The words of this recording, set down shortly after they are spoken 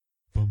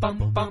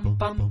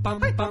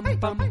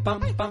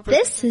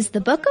This is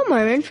the Book of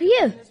Mormon for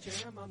you,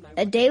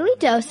 a daily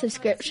dose of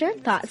scripture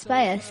and thoughts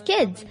by us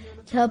kids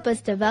to help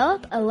us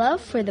develop a love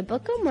for the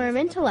Book of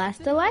Mormon to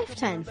last a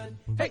lifetime.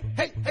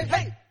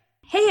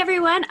 Hey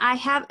everyone, I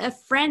have a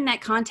friend that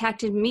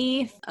contacted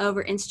me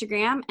over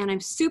Instagram and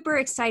I'm super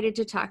excited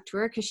to talk to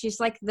her because she's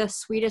like the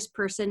sweetest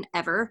person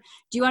ever.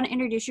 Do you want to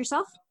introduce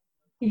yourself?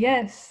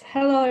 Yes.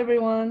 Hello,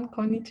 everyone.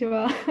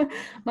 Konnichiwa.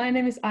 My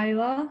name is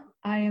Ayla.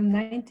 I am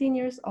 19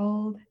 years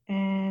old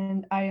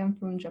and I am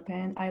from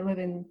Japan. I live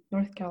in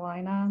North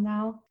Carolina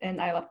now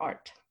and I love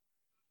art.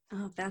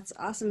 Oh, that's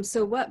awesome.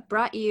 So what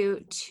brought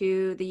you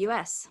to the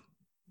U.S.?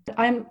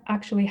 I'm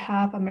actually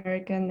half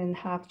American and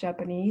half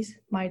Japanese.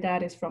 My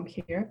dad is from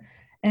here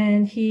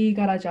and he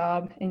got a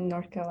job in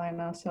North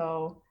Carolina.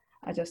 So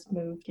I just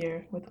moved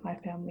here with my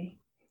family.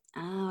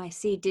 Oh, I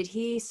see. Did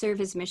he serve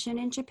his mission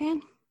in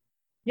Japan?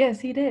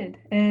 Yes, he did.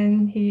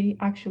 And he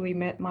actually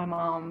met my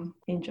mom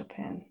in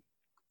Japan.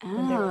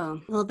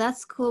 Oh, well,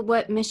 that's cool.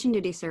 What mission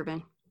did he serve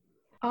in?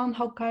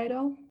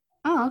 Hokkaido.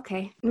 Oh,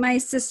 okay. My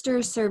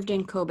sister served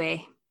in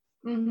Kobe.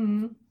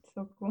 Mm-hmm.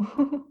 So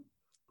cool.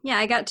 Yeah,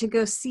 I got to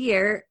go see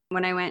her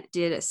when I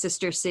did a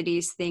Sister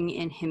Cities thing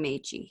in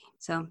Himeji.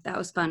 So that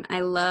was fun. I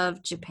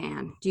love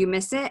Japan. Do you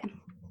miss it?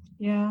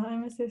 Yeah, I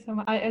miss it so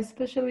much. I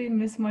especially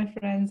miss my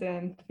friends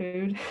and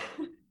food.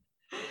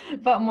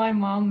 But my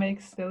mom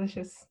makes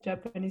delicious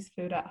Japanese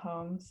food at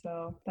home,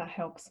 so that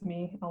helps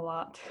me a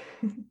lot.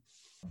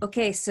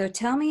 Okay, so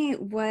tell me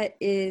what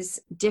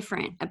is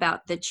different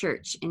about the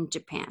church in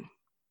Japan?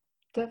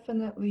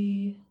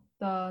 Definitely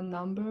the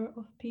number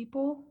of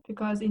people,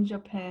 because in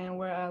Japan,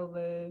 where I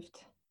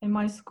lived, in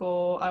my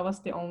school, I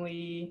was the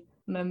only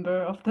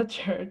member of the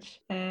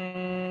church.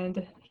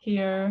 And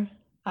here,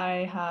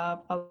 I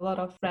have a lot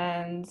of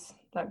friends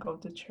that go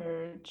to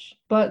church.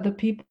 But the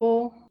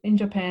people in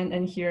Japan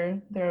and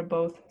here, they're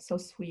both so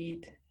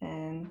sweet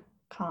and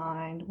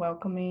kind,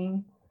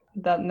 welcoming.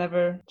 That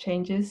never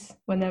changes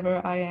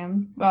wherever I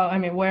am.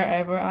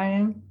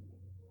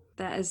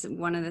 That is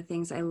one of the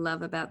things I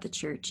love about the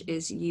church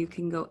is you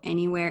can go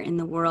anywhere in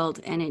the world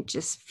and it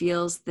just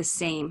feels the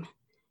same.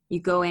 You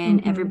go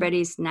in,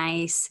 everybody's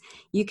nice.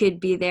 You could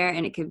be there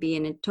and it could be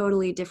in a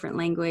totally different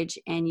language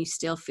and you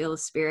still feel the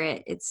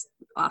spirit. It's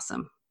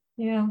awesome.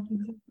 Yeah.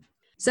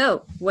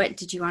 So what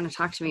did you want to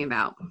talk to me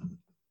about?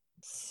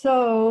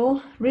 So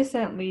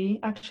recently,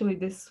 actually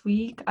this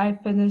week, I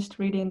finished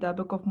reading the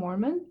Book of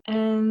Mormon.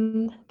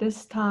 And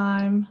this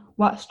time,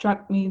 what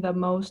struck me the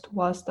most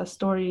was the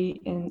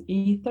story in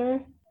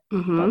Ether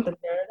about the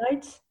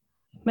Jaredites.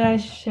 May I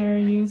share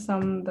you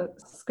some of the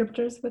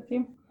scriptures with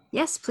you?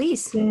 Yes,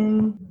 please.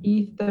 In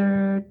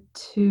Ether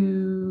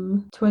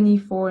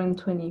 2:24 and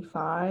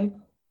 25.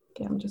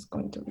 Okay, I'm just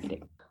going to read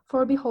it.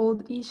 For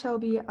behold, ye shall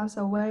be as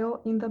a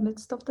whale in the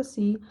midst of the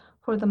sea,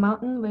 for the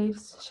mountain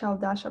waves shall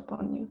dash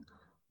upon you.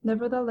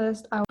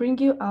 Nevertheless, I will bring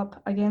you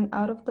up again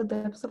out of the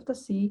depths of the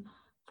sea,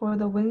 for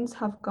the winds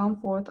have gone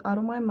forth out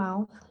of my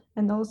mouth,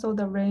 and also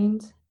the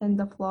rains and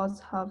the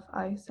floods have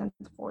I sent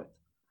forth.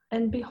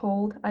 And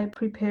behold, I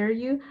prepare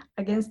you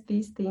against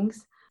these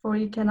things, for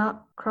you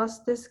cannot cross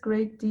this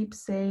great deep,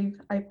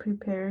 save I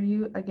prepare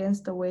you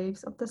against the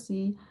waves of the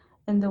sea,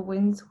 and the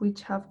winds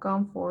which have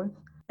gone forth,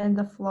 and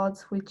the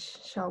floods which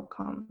shall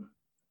come.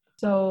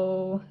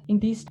 So in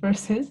these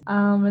verses,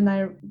 when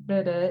I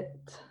read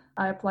it,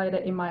 I applied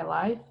it in my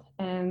life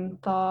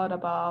and thought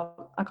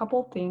about a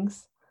couple of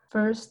things.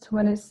 First,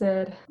 when it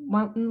said,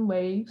 mountain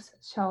waves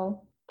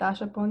shall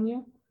dash upon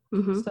you.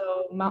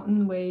 So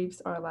mountain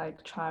waves are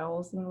like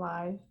trials in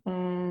life.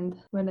 And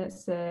when it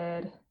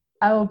said,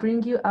 I will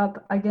bring you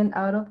up again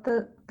out of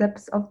the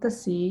depths of the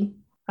sea,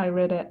 I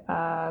read it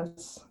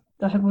as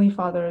the Heavenly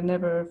Father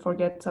never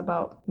forgets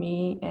about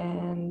me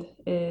and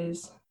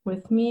is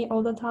with me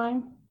all the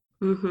time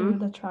through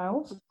the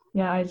trials.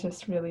 Yeah, I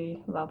just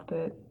really loved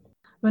it.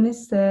 When it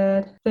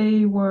said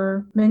they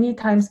were many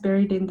times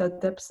buried in the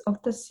depths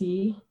of the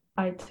sea,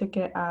 I took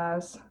it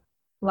as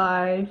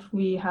life,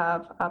 we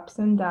have ups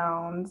and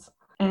downs.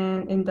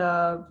 And in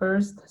the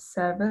verse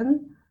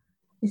 7,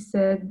 he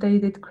said, they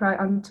did cry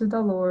unto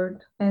the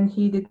Lord, and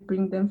he did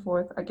bring them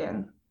forth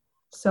again.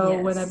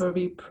 So whenever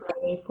we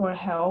pray for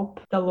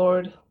help, the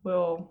Lord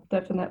will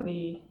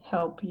definitely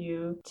help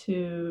you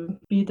to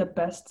be the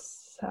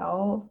best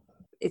self.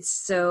 It's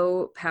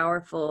so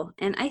powerful.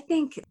 And I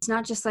think it's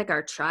not just like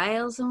our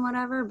trials and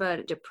whatever,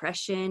 but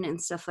depression and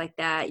stuff like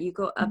that. You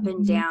go up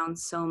and down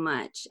so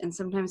much. And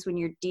sometimes when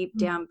you're deep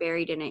down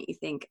buried in it, you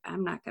think,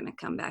 I'm not going to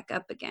come back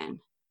up again.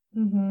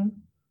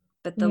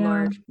 But the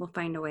Lord will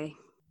find a way.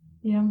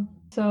 Yeah.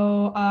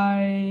 So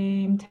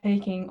I'm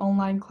taking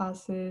online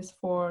classes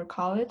for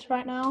college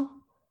right now.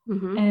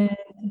 And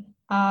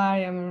I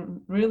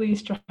am really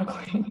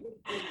struggling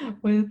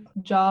with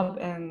job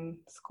and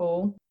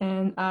school.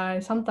 And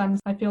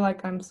sometimes I feel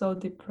like I'm so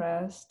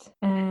depressed.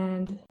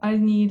 And I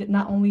need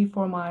not only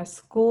for my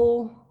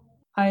school,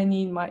 I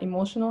need my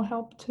emotional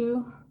help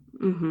too.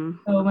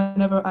 So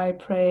whenever I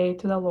pray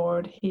to the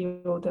Lord, He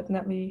will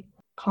definitely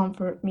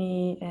comfort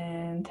me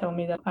and tell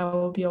me that I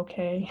will be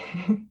okay.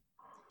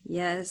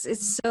 Yes,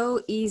 it's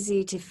so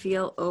easy to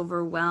feel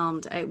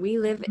overwhelmed. We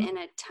live in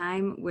a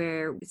time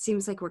where it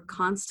seems like we're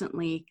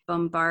constantly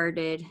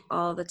bombarded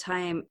all the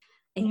time.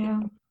 I think Yeah.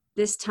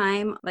 this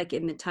time, like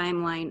in the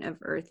timeline of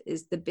Earth,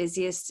 is the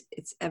busiest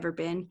it's ever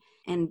been.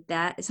 And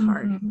that is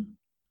hard.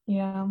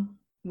 Yeah.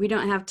 We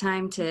don't have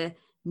time to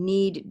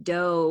knead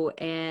dough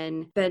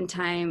and spend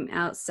time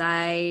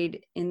outside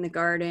in the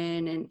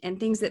garden and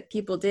things that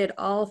people did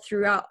all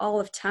throughout all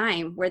of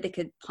time where they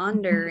could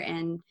ponder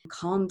and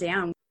calm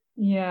down.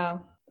 Yeah,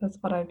 that's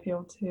what I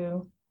feel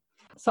too.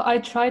 So I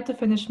tried to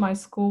finish my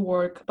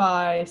schoolwork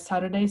by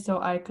Saturday so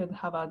I could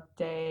have a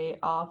day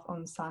off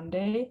on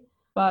Sunday.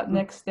 But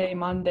next day,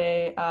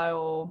 Monday, I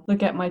will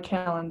look at my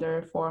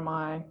calendar for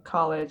my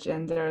college,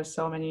 and there's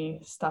so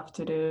many stuff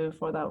to do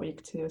for that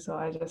week too. So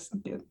I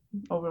just get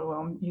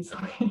overwhelmed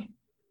easily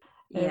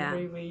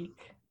every week.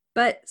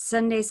 But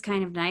Sunday's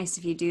kind of nice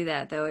if you do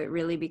that, though. It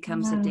really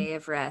becomes a Yeah. day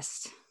of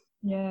rest.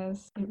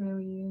 Yes, it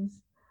really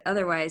is.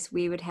 Otherwise,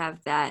 we would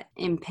have that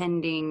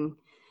impending,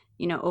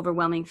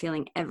 overwhelming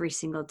feeling every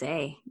single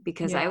day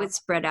because I Yeah. would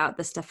spread out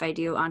the stuff I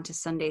do onto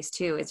Sundays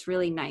too. It's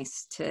really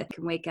nice to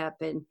wake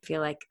up and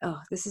feel like,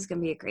 oh, this is going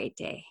to be a great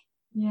day.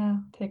 Yeah,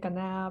 take a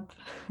nap,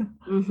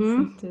 Mm-hmm.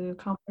 listen to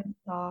conference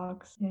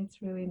talks. Yeah,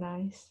 it's really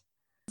nice.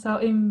 So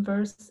in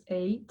verse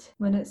 8,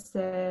 when it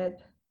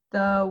said,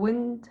 the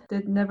wind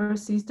did never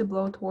cease to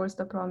blow towards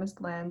the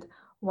promised land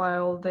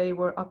while they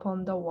were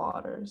upon the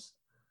waters.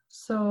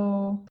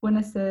 So when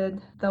I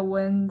said the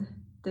wind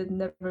did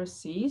never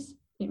cease,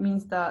 it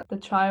means that the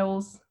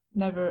trials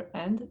never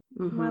end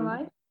in my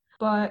life.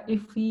 But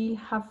if we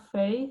have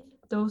faith,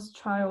 those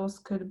trials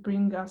could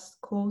bring us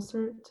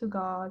closer to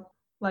God,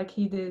 like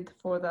he did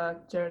for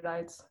the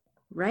Jaredites.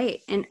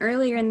 Right. And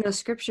earlier in those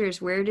scriptures,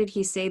 where did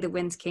he say the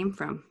winds came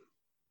from?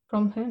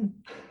 From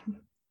him.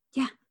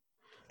 Yeah.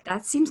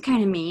 That seems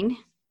kind of mean.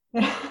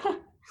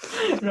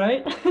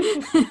 Right?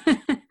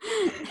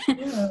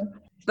 Yeah.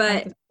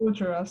 But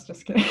torture us,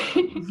 just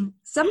kidding.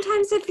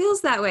 Sometimes it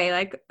feels that way.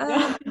 Like,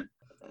 Yeah.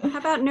 how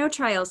about no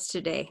trials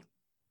today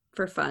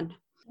for fun?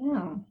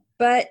 Yeah.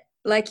 But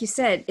like you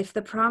said, if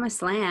the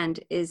promised land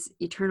is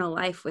eternal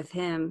life with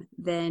him,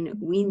 then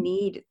we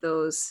need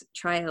those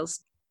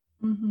trials.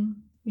 Mm-hmm.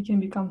 We can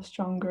become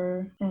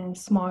stronger and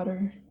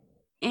smarter.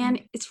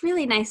 And it's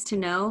really nice to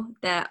know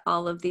that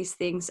all of these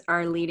things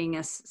are leading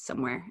us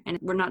somewhere. And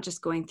we're not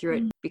just going through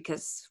it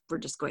because we're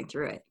just going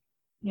through it.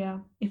 Yeah.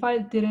 If I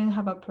didn't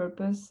have a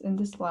purpose in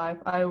this life,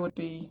 I would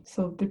be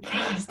so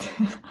depressed.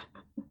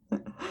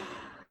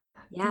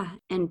 Yeah.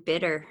 And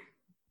bitter.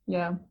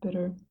 Yeah,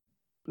 bitter.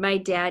 My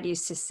dad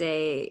used to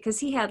say, because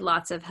he had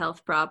lots of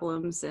health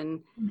problems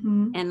and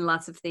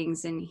lots of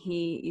things. And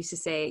he used to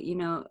say,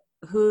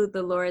 who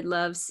the Lord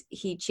loves,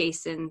 he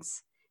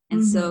chastens.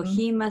 And so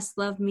he must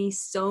love me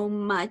so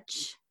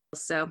much.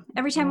 So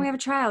every time we have a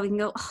trial, we can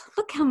go, oh,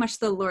 look how much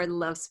the Lord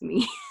loves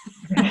me.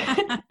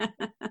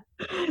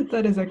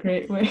 That is a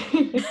great way.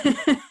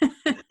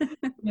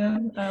 Yeah,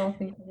 I'll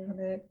think about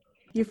it.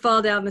 You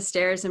fall down the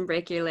stairs and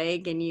break your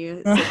leg and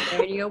you sit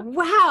there and you go,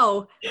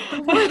 wow,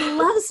 the Lord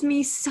loves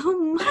me so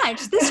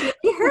much. This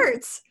really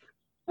hurts.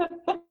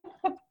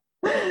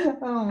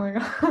 Oh my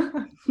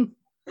God.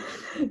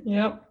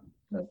 Yep,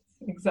 that's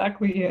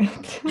exactly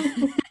it.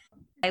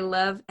 I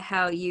love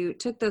how you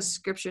took those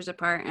scriptures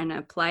apart and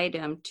applied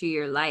them to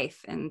your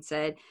life and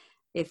said,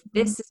 if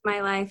this is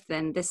my life,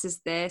 then this is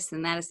this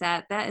and that is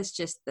that. That is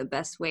just the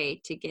best way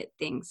to get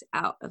things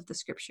out of the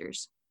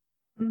scriptures.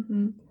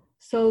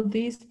 So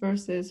these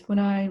verses, when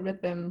I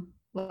read them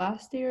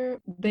last year,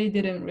 they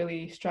didn't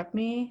really struck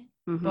me.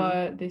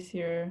 But this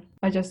year,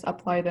 I just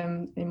apply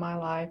them in my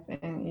life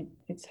and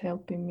it's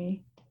helping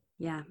me.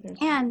 Yeah.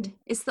 And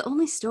it's the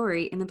only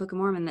story in the Book of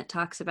Mormon that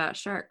talks about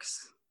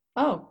sharks.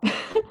 Oh.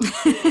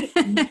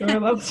 I'm sure I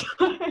love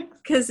sharks.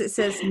 Because it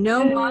says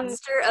no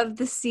monster of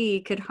the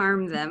sea could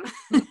harm them.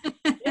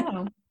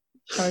 Yeah.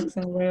 Sharks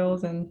and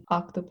whales and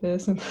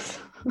octopus.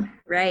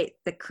 Right.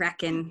 The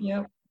Kraken.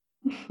 Yep.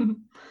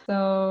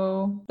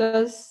 So,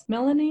 does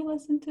Melanie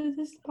listen to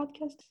this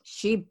podcast?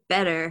 She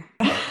better.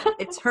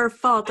 It's her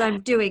fault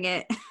I'm doing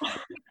it.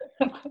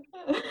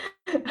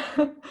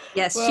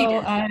 Yes, she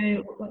does.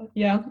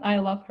 I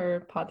love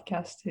her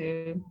podcast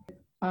too.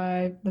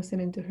 I've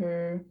listened to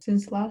her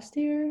since last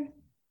year.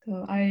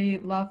 So I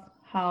love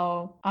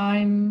how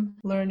I'm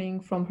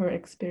learning from her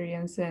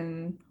experience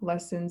and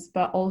lessons,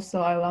 but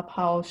also I love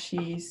how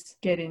she's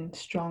getting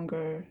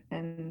stronger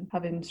and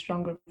having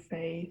stronger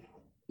faith.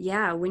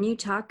 Yeah, when you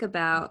talk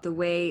about the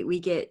way we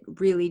get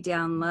really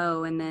down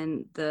low and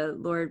then the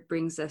Lord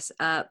brings us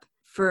up,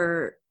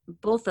 for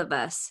both of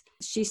us,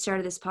 she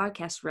started this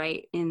podcast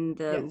right in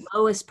the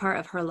lowest part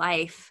of her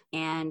life,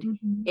 and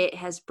it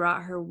has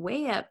brought her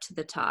way up to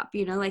the top,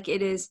 like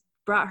it has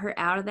brought her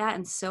out of that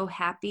and so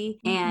happy.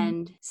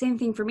 And same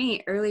thing for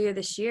me. Earlier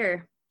this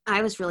year,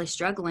 I was really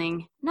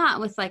struggling,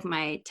 not with like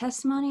my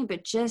testimony,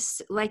 but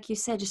just like you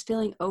said, just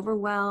feeling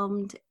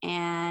overwhelmed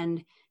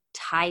and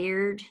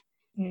tired.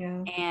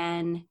 Yeah.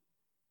 And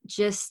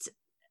just,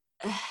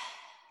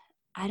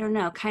 I don't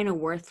know, kind of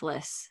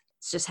worthless.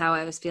 It's just how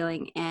I was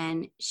feeling.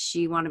 And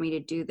she wanted me to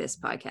do this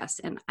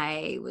podcast. And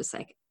I was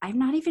like, I'm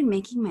not even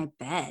making my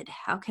bed.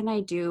 How can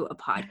I do a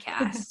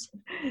podcast?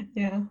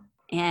 Yeah.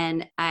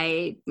 And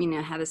I,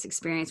 had this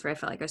experience where I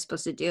felt like I was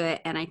supposed to do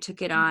it. And I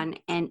took it on,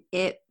 and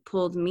it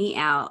pulled me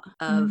out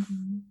of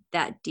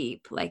that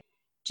deep, like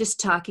just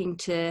talking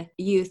to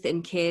youth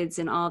and kids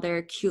and all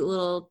their cute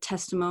little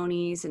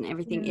testimonies and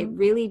everything. It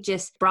really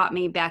just brought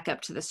me back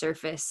up to the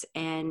surface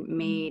and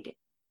made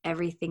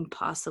everything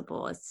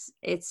possible.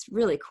 It's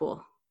really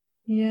cool.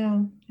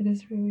 Yeah, it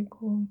is really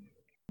cool.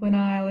 When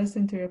I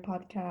listened to your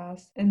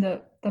podcast, in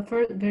the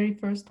very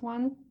first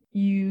one,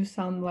 you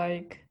sound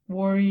like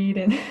worried,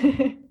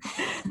 and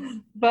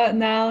but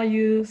now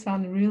you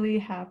sound really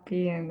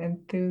happy and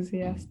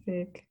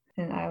enthusiastic,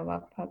 and I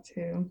love that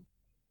too.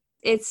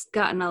 It's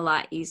gotten a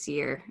lot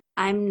easier.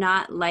 I'm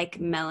not like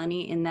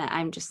Melanie in that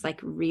I'm just like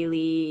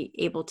really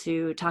able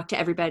to talk to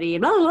everybody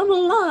and blah, blah,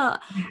 blah, blah.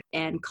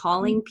 And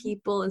calling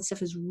people and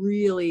stuff is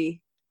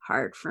really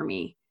hard for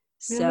me.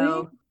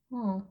 So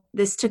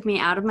this took me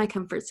out of my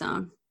comfort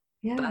zone.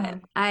 Yeah. But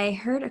I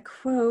heard a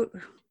quote.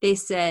 They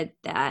said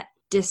that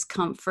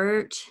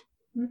discomfort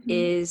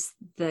is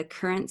the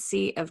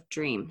currency of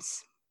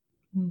dreams.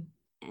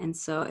 And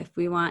so if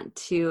we want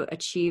to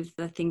achieve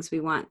the things we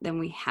want, then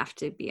we have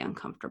to be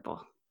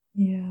uncomfortable.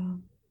 Yeah.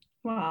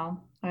 Wow.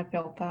 I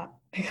felt that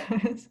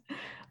because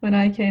when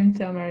I came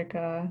to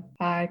America,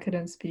 I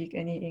couldn't speak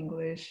any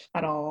English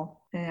at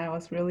all. And I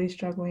was really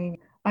struggling.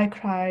 I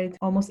cried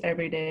almost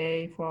every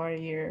day for a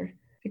year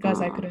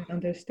because I couldn't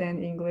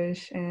understand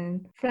English.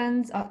 And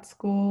friends at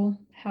school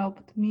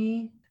helped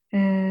me.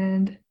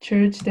 And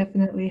church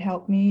definitely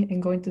helped me.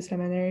 And going to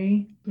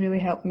seminary really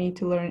helped me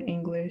to learn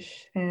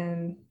English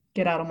and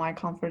get out of my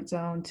comfort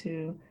zone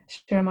to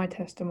share my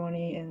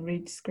testimony and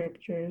read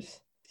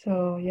scriptures.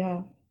 So,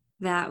 yeah.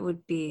 That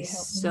would be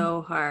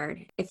so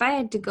hard. If I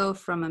had to go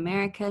from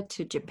America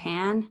to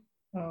Japan,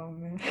 oh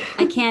man,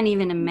 I can't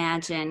even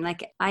imagine.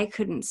 Like, I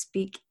couldn't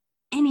speak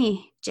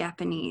any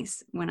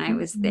Japanese when I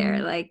was there.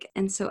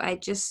 And so I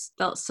just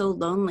felt so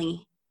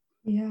lonely.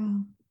 Yeah.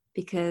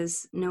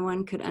 Because no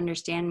one could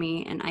understand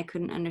me and I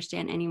couldn't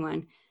understand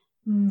anyone.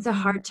 It's a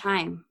hard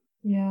time.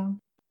 Yeah.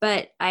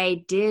 But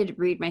I did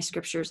read my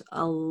scriptures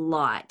a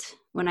lot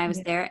when I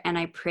was there, and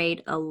I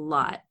prayed a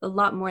lot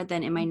more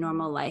than in my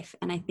normal life.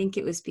 And I think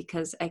it was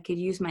because I could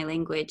use my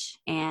language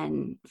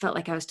and felt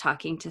like I was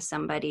talking to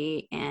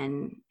somebody,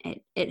 and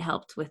it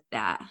helped with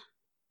that.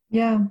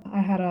 Yeah, I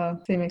had a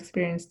same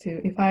experience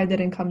too. If I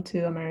didn't come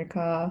to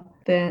America,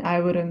 then I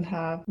wouldn't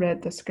have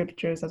read the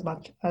scriptures as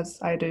much as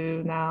I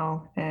do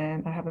now,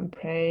 and I haven't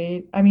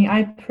prayed. I mean,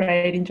 I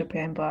prayed in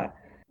Japan, but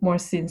more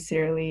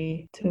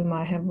sincerely to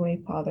my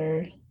Heavenly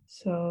Father.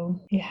 So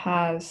it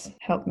has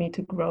helped me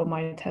to grow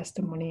my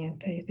testimony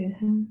and faith in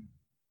Him.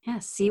 Yeah,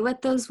 see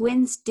what those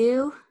winds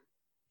do?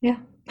 Yeah.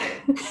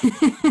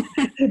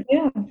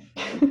 Yeah.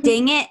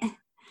 Dang it.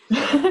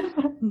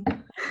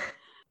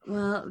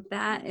 Well,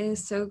 that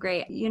is so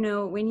great.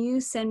 When you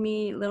send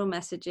me little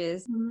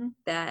messages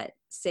that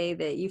say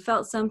that you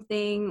felt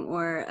something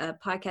or a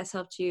podcast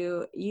helped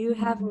you, you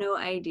have no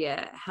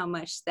idea how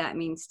much that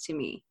means to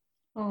me.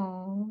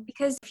 Oh.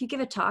 Because if you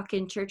give a talk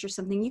in church or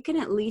something, you can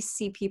at least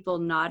see people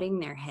nodding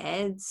their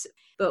heads.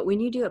 But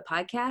when you do a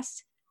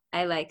podcast,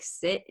 I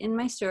sit in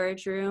my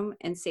storage room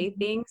and say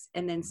things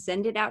and then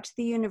send it out to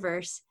the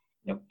universe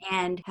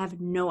and have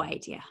no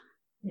idea.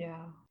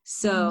 Yeah.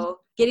 So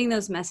getting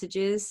those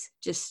messages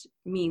just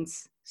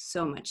means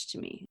so much to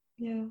me.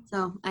 Yeah.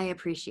 So I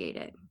appreciate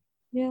it.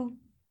 Yeah.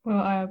 Well,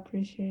 I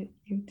appreciate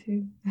you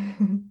too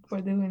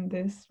for doing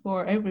this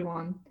for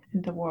everyone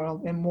in the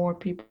world and more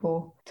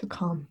people to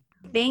come.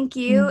 Thank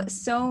you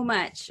so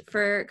much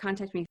for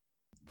contacting me.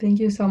 Thank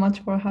you so much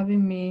for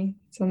having me.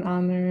 It's an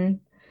honor.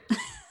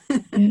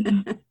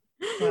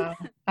 Well,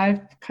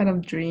 I've kind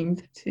of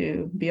dreamed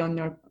to be on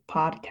your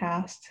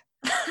podcast.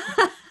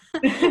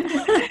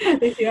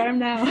 If you are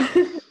now.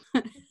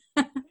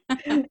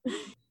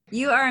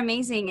 You are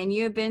amazing, and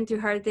you have been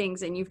through hard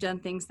things, and you've done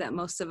things that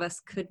most of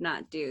us could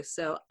not do.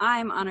 So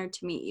I'm honored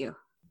to meet you.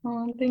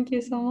 Oh, thank you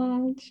so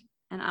much.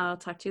 And I'll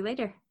talk to you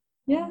later.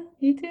 Yeah,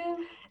 you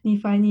too.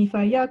 Nephi,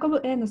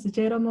 Yaakov, Enos,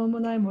 Jerome,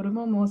 Monai,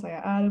 Mormon,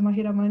 Mosiah, Alma,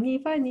 Hirama,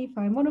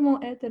 Nephi,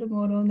 Mormon, Eter,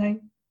 Moronai.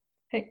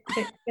 Hey.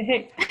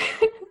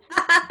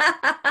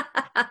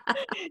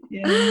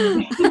 Yeah.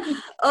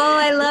 Oh,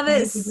 I love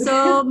it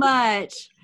so much.